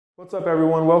What's up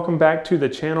everyone, welcome back to the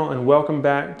channel and welcome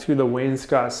back to the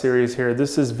Wainscot series here.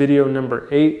 This is video number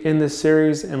 8 in this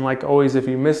series, and like always, if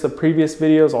you missed the previous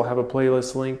videos, I'll have a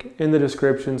playlist link in the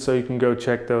description so you can go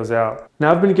check those out. Now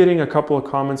I've been getting a couple of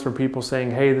comments from people saying,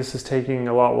 hey, this is taking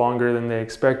a lot longer than they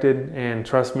expected, and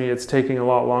trust me, it's taking a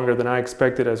lot longer than I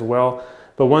expected as well.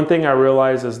 But one thing I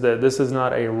realize is that this is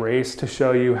not a race to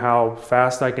show you how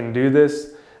fast I can do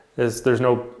this. There's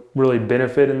no really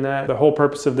benefit in that. The whole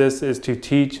purpose of this is to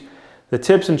teach the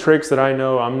tips and tricks that I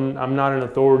know. I'm not an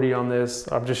authority on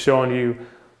this. I'm just showing you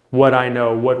what I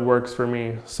know, what works for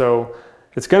me. So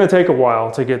it's gonna take a while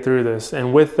to get through this.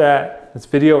 And with that, it's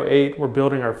video 8. We're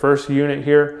building our first unit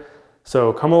here.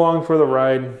 So come along for the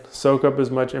ride, soak up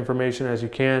as much information as you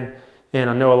can. And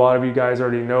I know a lot of you guys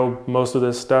already know most of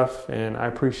this stuff, and I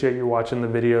appreciate you watching the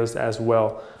videos as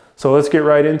well. So let's get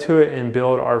right into it and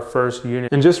build our first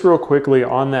unit. And just real quickly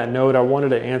on that note, I wanted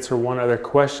to answer one other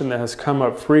question that has come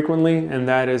up frequently, and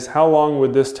that is, how long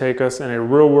would this take us in a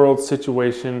real world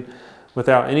situation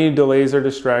without any delays or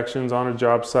distractions on a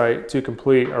job site to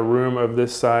complete a room of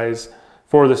this size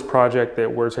for this project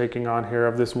that we're taking on here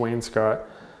of this wainscot?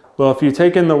 Well, if you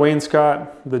take in the wainscot,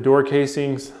 the door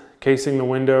casings, casing the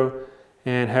window,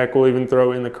 and heck, we'll even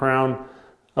throw in the crown,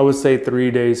 I would say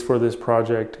 3 days for this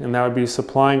project. And that would be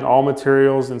supplying all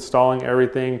materials, installing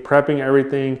everything, prepping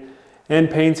everything, and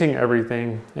painting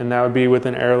everything. And that would be with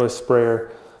an airless sprayer.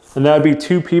 And that would be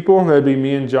 2 people. That would be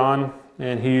me and John.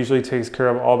 And he usually takes care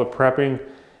of all the prepping.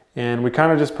 And we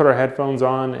kind of just put our headphones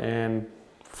on and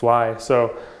fly.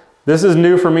 So this is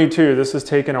new for me too. This has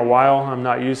taken a while. I'm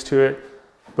not used to it,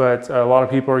 but a lot of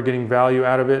people are getting value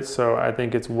out of it. So I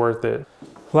think it's worth it.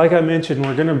 Like I mentioned,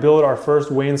 we're gonna build our first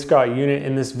wainscot unit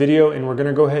in this video, and we're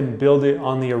gonna go ahead and build it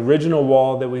on the original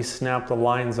wall that we snapped the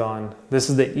lines on. This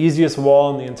is the easiest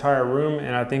wall in the entire room,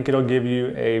 and I think it'll give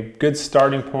you a good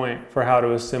starting point for how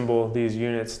to assemble these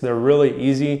units. They're really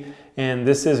easy, and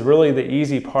this is really the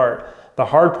easy part. The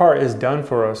hard part is done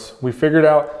for us. We figured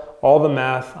out all the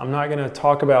math. I'm not gonna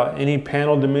talk about any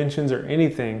panel dimensions or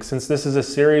anything. Since this is a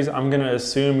series, I'm gonna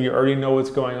assume you already know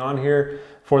what's going on here.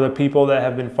 For the people that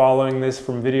have been following this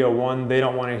from video 1, they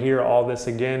don't want to hear all this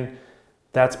again.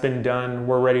 That's been done.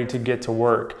 We're ready to get to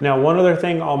work. Now, one other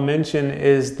thing I'll mention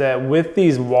is that with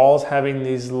these walls having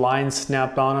these lines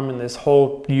snapped on them and this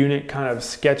whole unit kind of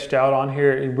sketched out on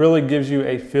here, it really gives you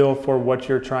a feel for what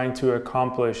you're trying to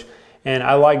accomplish. And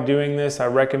I like doing this. I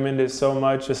recommend it so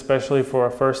much, especially for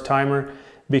a first timer,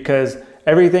 because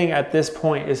everything at this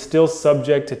point is still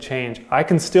subject to change. I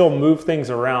can still move things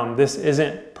around. This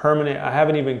isn't permanent. I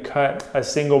haven't even cut a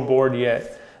single board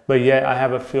yet, but yet I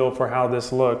have a feel for how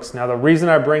this looks. Now, the reason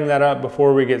I bring that up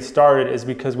before we get started is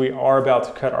because we are about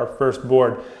to cut our first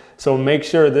board. So make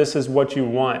sure this is what you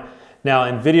want. Now,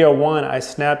 in video 1, I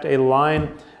snapped a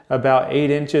line about 8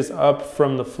 inches up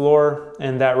from the floor,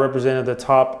 and that represented the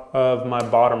top of my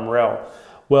bottom rail.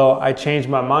 Well, I changed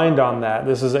my mind on that.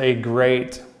 This is a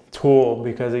great tool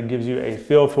because it gives you a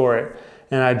feel for it.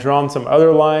 And I drawn some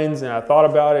other lines, and I thought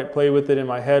about it, played with it in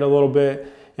my head a little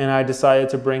bit, and I decided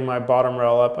to bring my bottom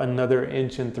rail up another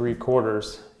 1.75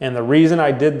 inches. And the reason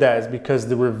I did that is because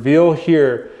the reveal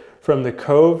here from the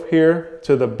cove here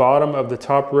to the bottom of the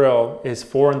top rail is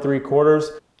 4.75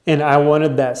 inches, and I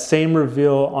wanted that same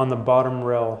reveal on the bottom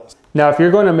rail. Now, if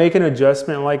you're going to make an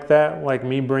adjustment like that, like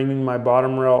me bringing my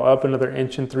bottom rail up another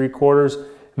 1.75 inches,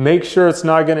 make sure it's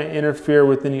not going to interfere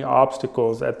with any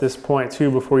obstacles at this point too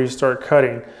before you start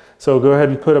cutting. So go ahead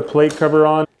and put a plate cover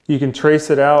on. You can trace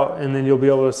it out, and then you'll be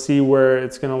able to see where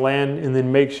it's going to land, and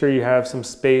then make sure you have some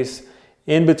space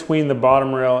in between the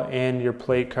bottom rail and your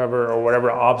plate cover or whatever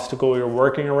obstacle you're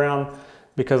working around,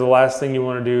 because the last thing you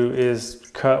want to do is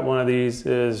cut one of these.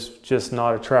 It is just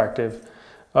not attractive.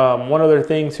 One other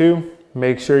thing too,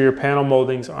 make sure your panel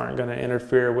moldings aren't going to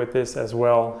interfere with this as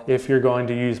well if you're going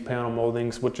to use panel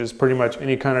moldings, which is pretty much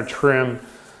any kind of trim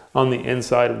on the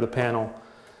inside of the panel.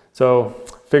 So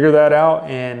figure that out,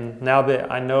 and now that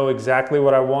I know exactly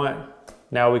what I want,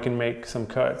 now we can make some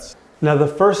cuts. Now, the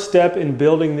first step in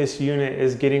building this unit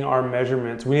is getting our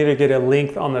measurements. We need to get a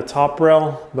length on the top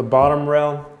rail, the bottom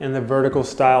rail, and the vertical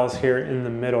stiles here in the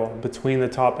middle between the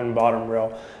top and bottom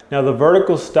rail. Now, the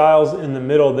vertical stiles in the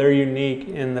middle, they're unique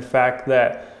in the fact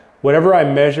that whatever I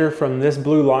measure from this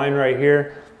blue line right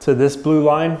here to this blue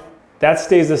line, that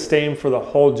stays the same for the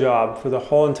whole job, for the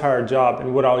whole entire job.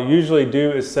 And what I'll usually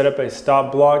do is set up a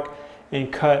stop block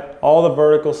and cut all the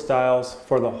vertical stiles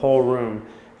for the whole room.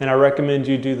 And I recommend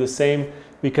you do the same,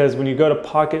 because when you go to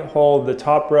pocket hole the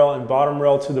top rail and bottom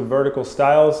rail to the vertical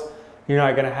stiles, you're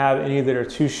not going to have any that are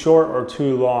too short or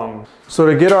too long. So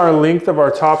to get our length of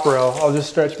our top rail, I'll just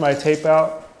stretch my tape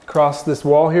out across this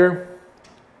wall here.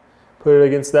 put it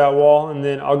against that wall, and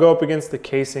then I'll go up against the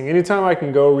casing. Anytime I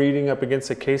can go reading up against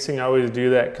the casing, I always do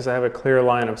that because I have a clear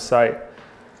line of sight.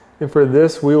 And for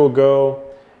this, we will go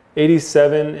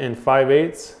 87 and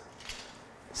 5/8.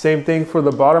 Same thing for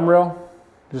the bottom rail.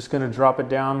 Just gonna drop it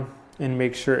down and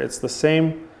make sure it's the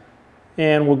same.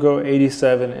 And we'll go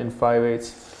 87 and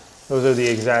 5/8. Those are the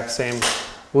exact same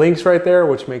lengths right there,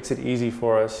 which makes it easy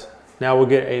for us. Now we'll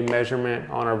get a measurement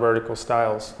on our vertical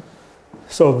stiles.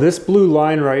 So this blue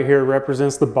line right here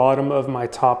represents the bottom of my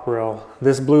top rail.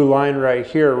 This blue line right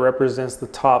here represents the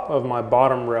top of my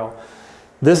bottom rail.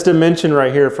 This dimension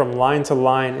right here from line to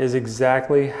line is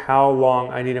exactly how long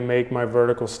I need to make my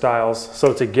vertical stiles.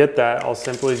 So to get that, I'll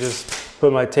simply just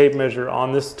put my tape measure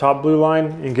on this top blue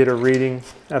line and get a reading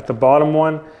at the bottom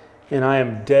one. And I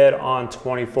am dead on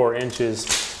 24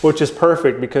 inches, which is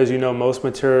perfect because you know most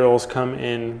materials come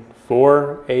in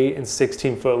 4, 8, and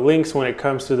 16-foot lengths when it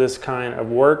comes to this kind of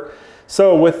work.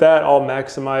 So with that, I'll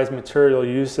maximize material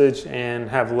usage and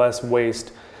have less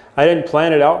waste. I didn't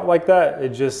plan it out like that. It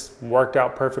just worked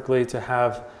out perfectly to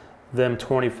have them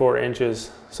 24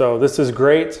 inches. So this is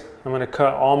great. I'm gonna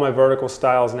cut all my vertical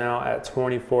stiles now at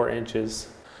 24 inches.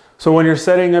 So when you're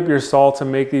setting up your saw to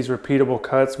make these repeatable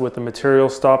cuts with the material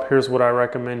stop, here's what I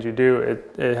recommend you do.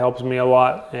 It helps me a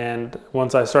lot, and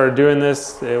once I started doing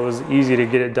this, it was easy to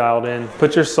get it dialed in.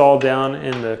 Put your saw down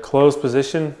in the closed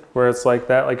position where it's like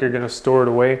that, like you're gonna store it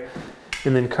away,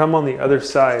 and then come on the other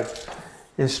side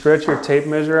and stretch your tape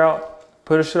measure out,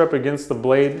 push it up against the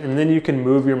blade, and then you can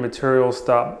move your material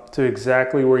stop to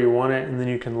exactly where you want it, and then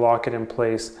you can lock it in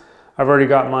place. I've already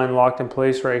got mine locked in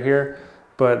place right here,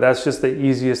 but that's just the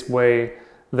easiest way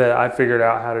that I figured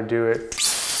out how to do it.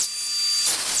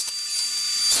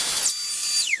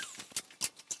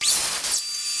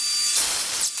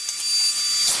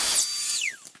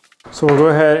 So we'll go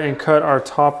ahead and cut our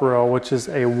top rail, which is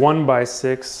a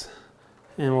 1x6,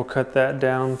 and we'll cut that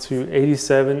down to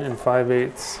 87 and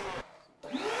 5/8.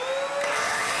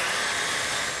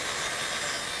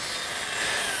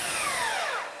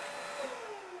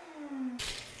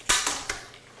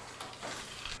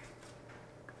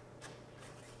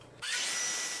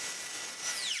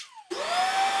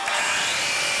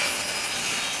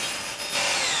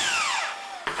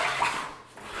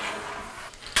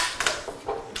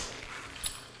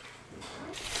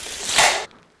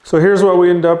 So here's what we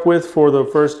end up with for the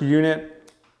first unit.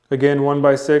 Again,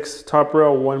 1x6 top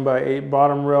rail, 1x8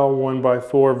 bottom rail,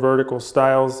 1x4 vertical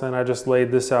stiles, and I just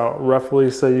laid this out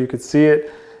roughly so you could see it.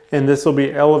 And this will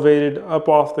be elevated up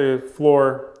off the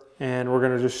floor, and we're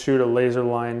gonna just shoot a laser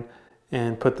line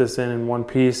and put this in one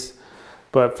piece.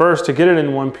 But first, to get it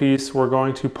in one piece, we're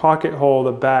going to pocket hole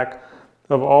the back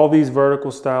of all these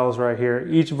vertical stiles right here.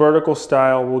 Each vertical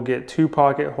stile will get 2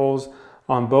 pocket holes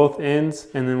on both ends,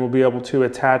 and then we'll be able to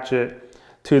attach it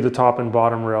to the top and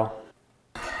bottom rail.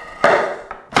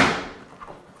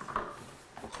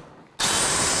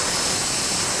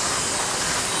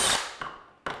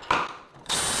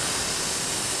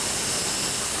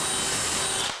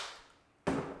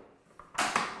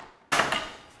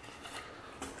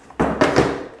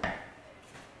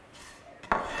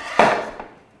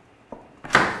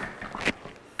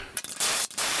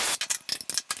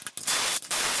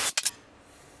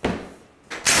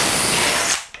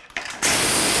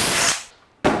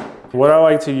 What I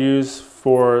like to use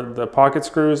for the pocket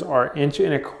screws are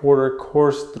 1¼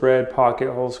 coarse thread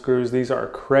pocket hole screws. These are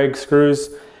Craig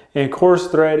screws, and coarse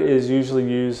thread is usually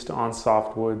used on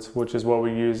softwoods, which is what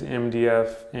we use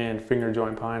MDF and finger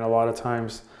joint pine a lot of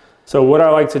times. So what I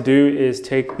like to do is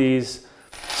take these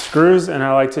screws and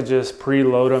I like to just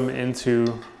preload them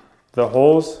into the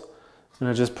holes, and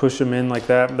I just push them in like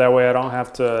that. That way I don't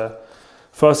have to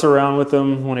fuss around with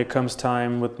them when it comes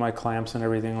time with my clamps and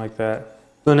everything like that.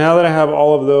 So now that I have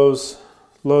all of those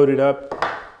loaded up,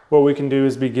 what we can do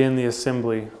is begin the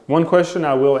assembly. One question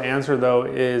I will answer though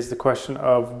is the question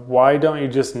of why don't you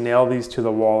just nail these to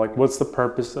the wall? Like, what's the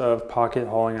purpose of pocket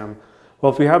hauling them?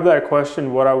 Well, if you have that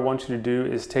question, what I want you to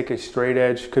do is take a straight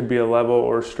edge, could be a level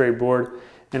or a straight board,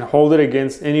 and hold it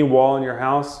against any wall in your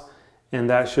house, and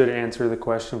that should answer the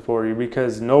question for you,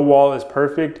 because no wall is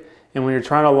perfect, and when you're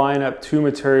trying to line up 2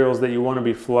 materials that you want to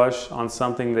be flush on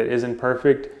something that isn't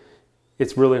perfect,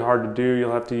 it's really hard to do.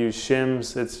 You'll have to use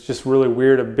shims. It's just really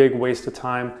weird, a big waste of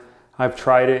time. I've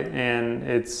tried it, and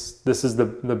this is the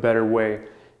better way.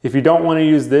 If you don't want to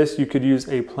use this, you could use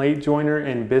a plate joiner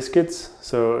and biscuits.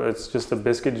 So it's just a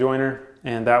biscuit joiner,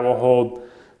 and that will hold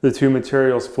the 2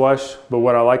 materials flush. But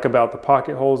what I like about the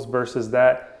pocket holes versus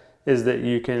that is that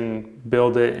you can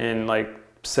build it and like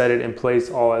set it in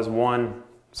place all as one.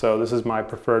 So this is my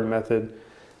preferred method.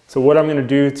 So what I'm going to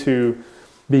do to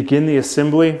begin the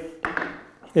assembly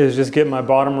is just get my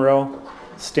bottom rail,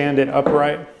 stand it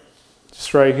upright,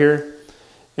 just right here,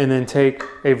 and then take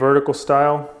a vertical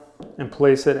stile and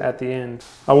place it at the end.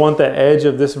 I want the edge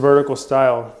of this vertical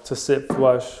stile to sit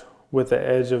flush with the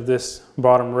edge of this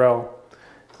bottom rail.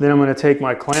 Then I'm going to take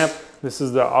my clamp. This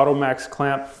is the Automax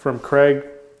clamp from Craig.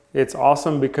 It's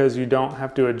awesome because you don't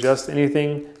have to adjust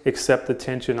anything except the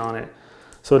tension on it.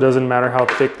 So it doesn't matter how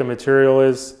thick the material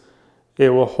is, it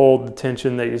will hold the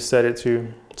tension that you set it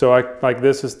to. So like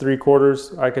this is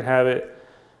 3/4. I could have it,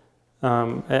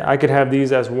 I could have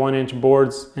these as 1-inch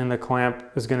boards, and the clamp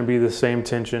is going to be the same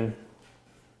tension.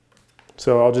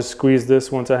 So I'll just squeeze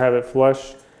this once I have it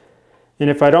flush. And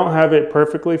if I don't have it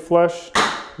perfectly flush,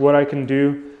 what I can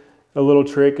do, a little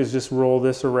trick, is just roll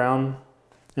this around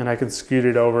and I can scoot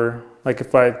it over. Like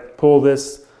if I pull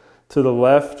this to the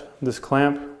left, this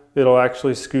clamp, it'll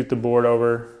actually scoot the board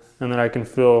over, and then I can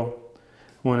feel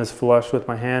when it's flush with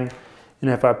my hand. And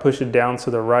if I push it down to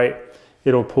the right,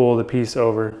 it'll pull the piece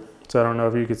over. So I don't know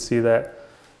if you could see that.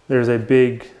 There's a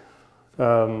big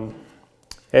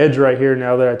edge right here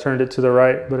now that I turned it to the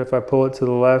right, but if I pull it to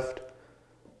the left,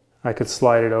 I could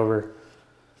slide it over.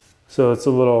 So it's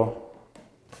a little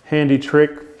handy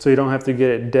trick, so you don't have to get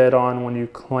it dead on when you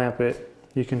clamp it.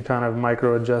 You can kind of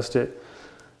micro adjust it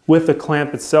with the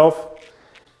clamp itself.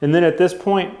 And then at this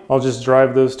point, I'll just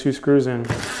drive those 2 screws in.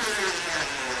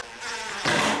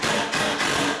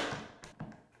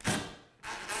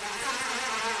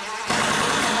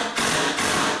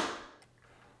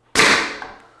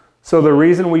 So the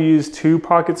reason we use 2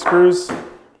 pocket screws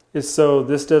is so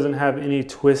this doesn't have any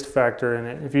twist factor in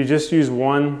it. If you just use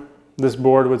 1, this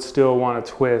board would still want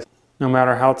to twist. No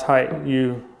matter how tight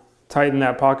you tighten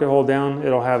that pocket hole down,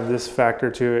 it'll have this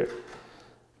factor to it.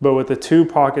 But with the 2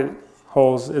 pocket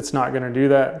holes, it's not going to do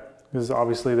that, because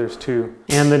obviously there's 2.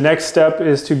 And the next step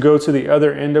is to go to the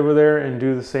other end over there and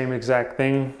do the same exact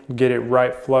thing. Get it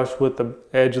right flush with the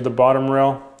edge of the bottom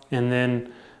rail, and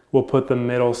then we'll put the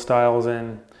middle stiles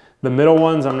in. The middle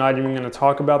ones, I'm not even going to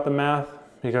talk about the math,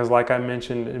 because like I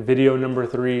mentioned in video number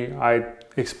 3, I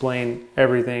explained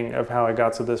everything of how I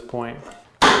got to this point.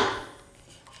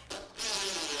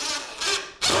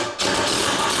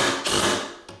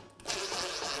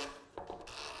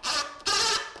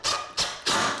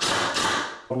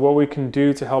 What we can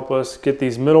do to help us get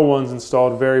these middle ones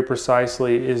installed very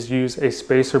precisely is use a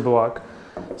spacer block.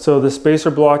 So the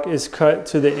spacer block is cut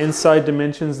to the inside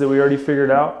dimensions that we already figured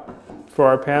out for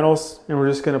our panels, and we're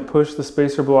just going to push the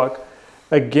spacer block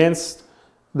against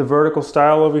the vertical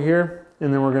stile over here,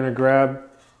 and then we're going to grab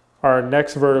our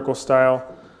next vertical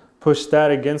stile, push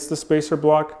that against the spacer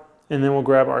block, and then we'll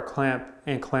grab our clamp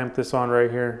and clamp this on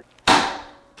right here.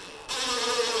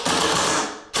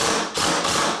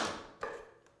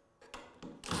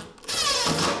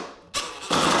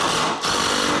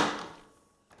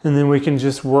 And then we can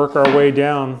just work our way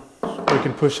down. We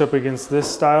can push up against this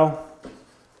stile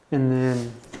and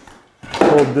then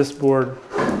hold this board.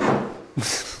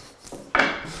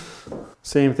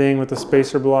 Same thing with the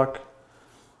spacer block.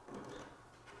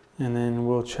 And then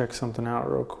we'll check something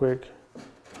out real quick.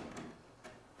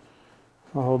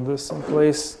 I'll hold this in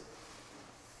place,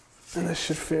 and this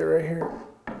should fit right here.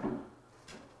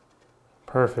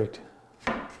 Perfect.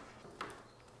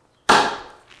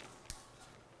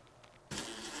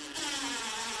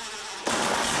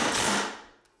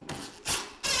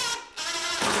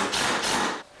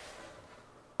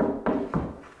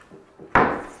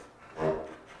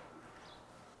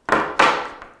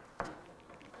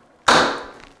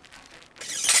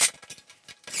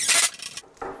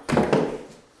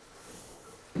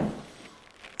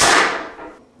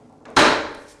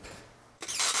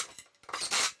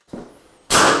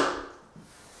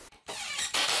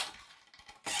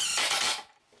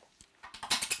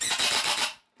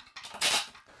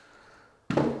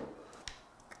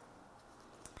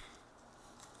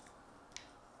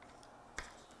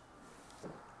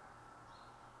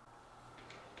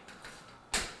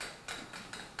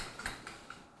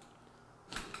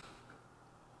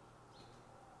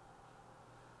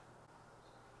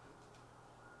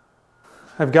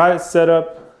 I've got it set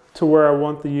up to where I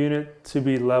want the unit to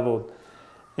be leveled,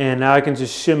 and now I can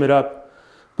just shim it up,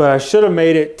 but I should have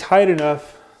made it tight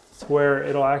enough to where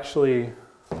it'll actually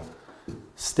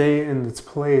stay in its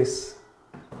place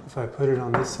if I put it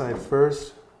on this side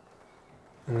first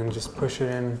and then just push it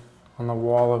in on the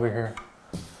wall over here.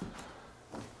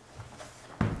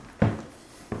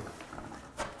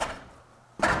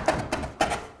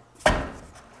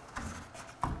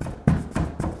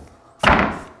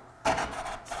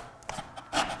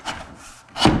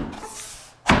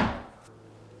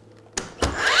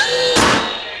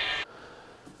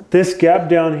 This gap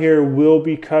down here will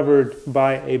be covered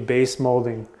by a base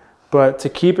molding. But to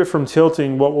keep it from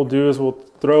tilting, what we'll do is we'll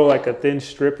throw like a thin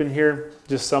strip in here,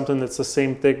 just something that's the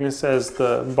same thickness as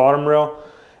the bottom rail,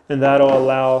 and that'll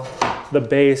allow the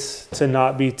base to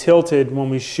not be tilted when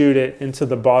we shoot it into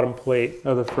the bottom plate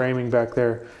of the framing back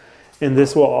there. And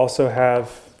this will also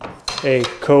have a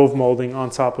cove molding on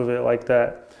top of it like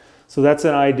that. So that's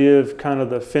an idea of kind of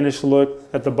the finished look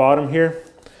at the bottom here.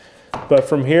 But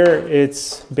from here,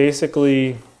 it's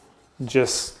basically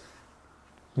just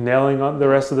nailing the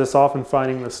rest of this off and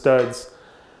finding the studs.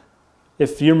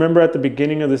 If you remember at the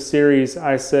beginning of the series,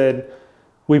 I said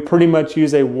we pretty much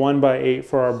use a 1x8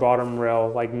 for our bottom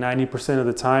rail like 90% of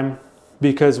the time,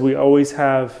 because we always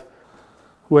have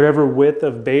whatever width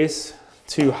of base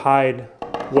to hide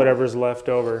whatever's left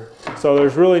over. So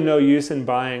there's really no use in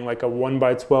buying like a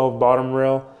 1x12 bottom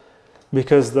rail,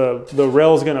 because the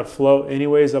rail is going to float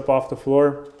anyways up off the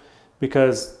floor,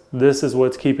 because this is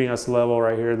what's keeping us level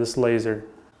right here, this laser.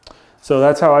 So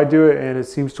that's how I do it, and it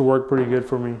seems to work pretty good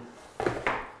for me.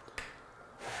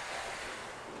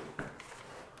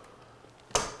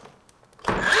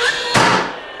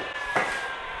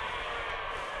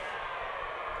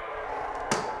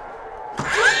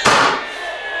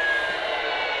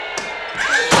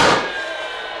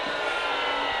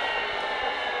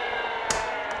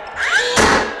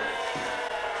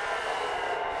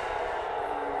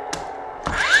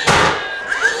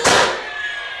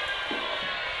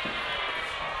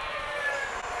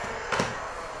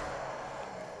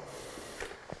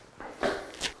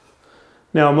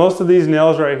 Now, most of these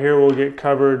nails right here will get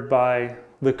covered by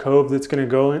the cove that's going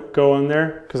to go in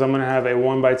there, because I'm going to have a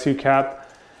 1x2 cap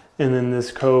and then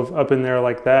this cove up in there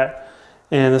like that.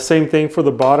 And the same thing for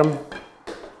the bottom.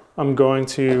 I'm going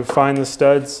to find the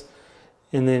studs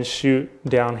and then shoot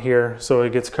down here so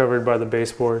it gets covered by the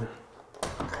baseboard.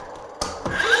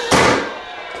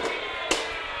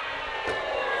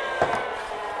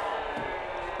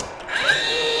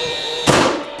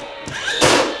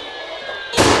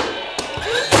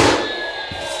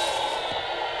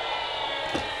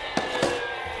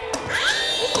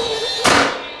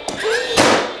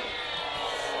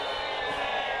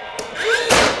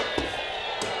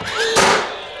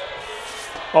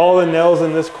 All the nails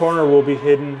in this corner will be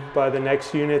hidden by the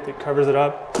next unit that covers it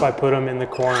up if I put them in the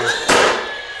corner.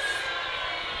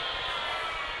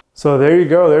 So there you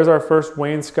go, there's our first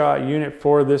Wainscot unit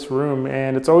for this room,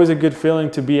 and it's always a good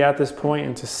feeling to be at this point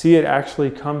and to see it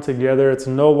actually come together. It's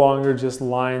no longer just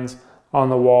lines on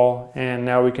the wall, and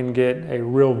now we can get a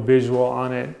real visual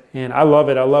on it, and I love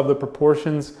it. I love the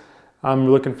proportions. I'm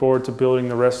looking forward to building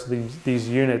the rest of these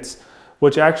units,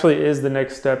 which actually is the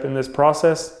next step in this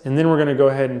process. And then we're gonna go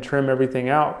ahead and trim everything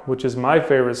out, which is my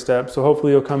favorite step. So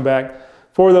hopefully you'll come back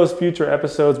for those future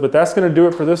episodes, but that's gonna do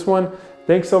it for this one.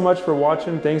 Thanks so much for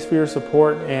watching. Thanks for your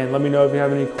support. And let me know if you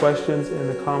have any questions in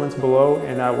the comments below,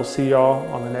 and I will see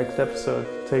y'all on the next episode.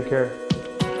 Take care.